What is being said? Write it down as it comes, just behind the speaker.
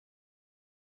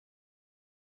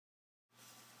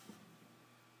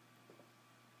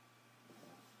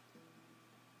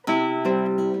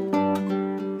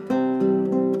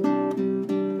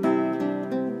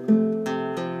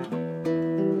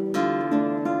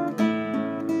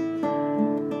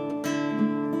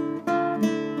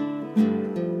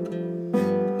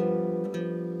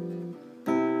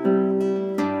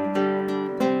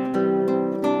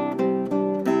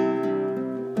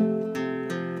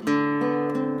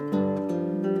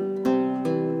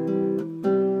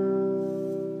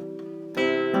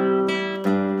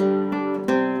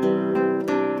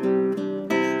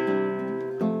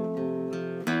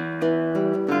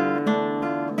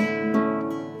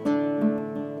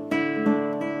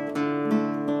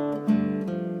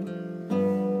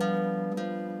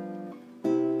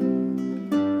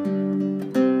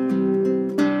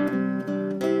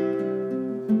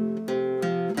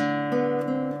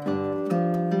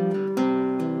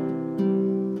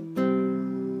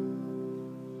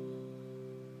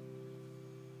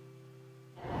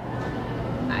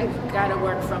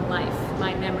work from life.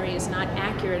 My memory is not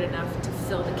accurate enough to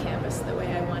fill the canvas the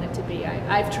way I want it to be.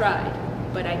 I've tried,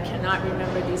 but I cannot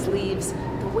remember these leaves.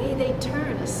 The way they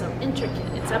turn is so intricate.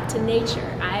 It's up to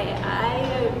nature.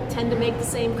 I tend to make the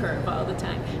same curve all the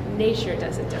time. Nature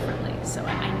does it differently, so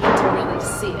I need to really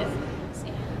see it.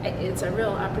 It's a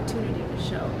real opportunity to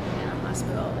show in a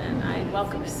hospital, and I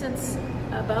welcome it. Since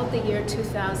about the year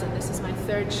 2000, this is my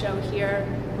third show here.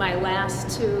 My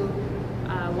last two,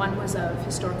 one was of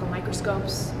historical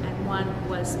microscopes, and one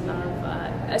was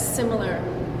of similar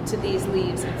to these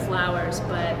leaves and flowers,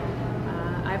 but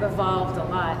I've evolved a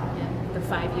lot in the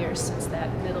 5 years since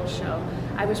that middle show.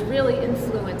 I was really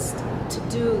influenced to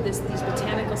do these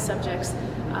botanical subjects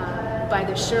by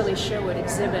the Shirley Sherwood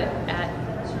exhibit at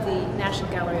the National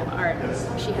Gallery of Art.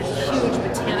 She had a huge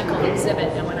botanical exhibit,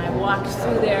 and when I walked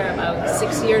through there about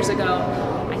 6 years ago,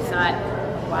 I thought,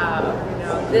 wow, you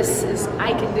know,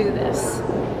 I can do this.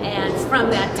 And from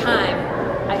that time,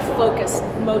 I focused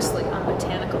mostly on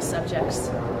botanical subjects,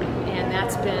 and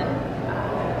that's been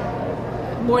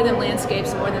more than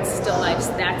landscapes, more than still lifes.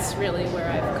 That's really where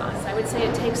I've gone. I would say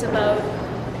it takes about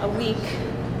a week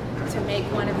to make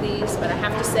one of these, but I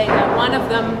have to say that one of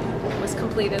them was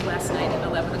completed last night at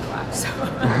 11 o'clock. So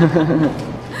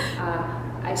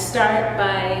I start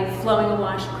by flowing a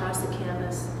wash across the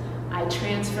canvas. I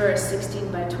transfer a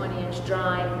 16 by 20 inch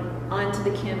drawing onto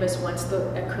the canvas once the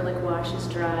acrylic wash is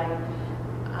dry.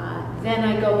 Then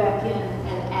I go back in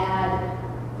and add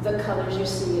the colors you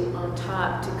see on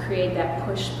top to create that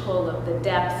push-pull of the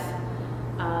depth.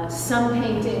 Some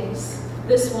paintings,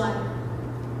 this one,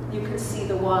 you can see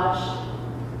the wash.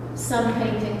 Some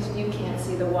paintings, you can't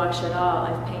see the wash at all.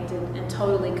 I've painted and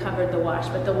totally covered the wash,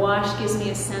 but the wash gives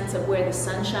me a sense of where the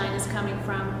sunshine is coming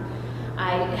from.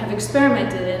 I have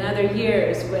experimented in other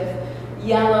years with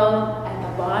yellow at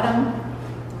the bottom.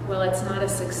 Well, it's not a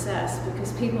success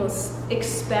because people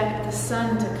expect the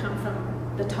sun to come from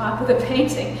the top of the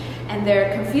painting, and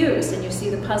they're confused, and you see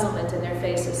the puzzlement in their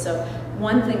faces. So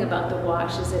one thing about the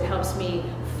wash is it helps me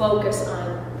focus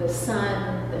on the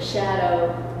sun, the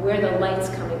shadow, where the light's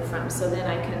coming from, so then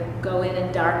I can go in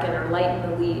and darken or lighten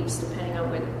the leaves depending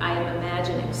on where I am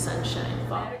imagining sunshine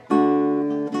falling.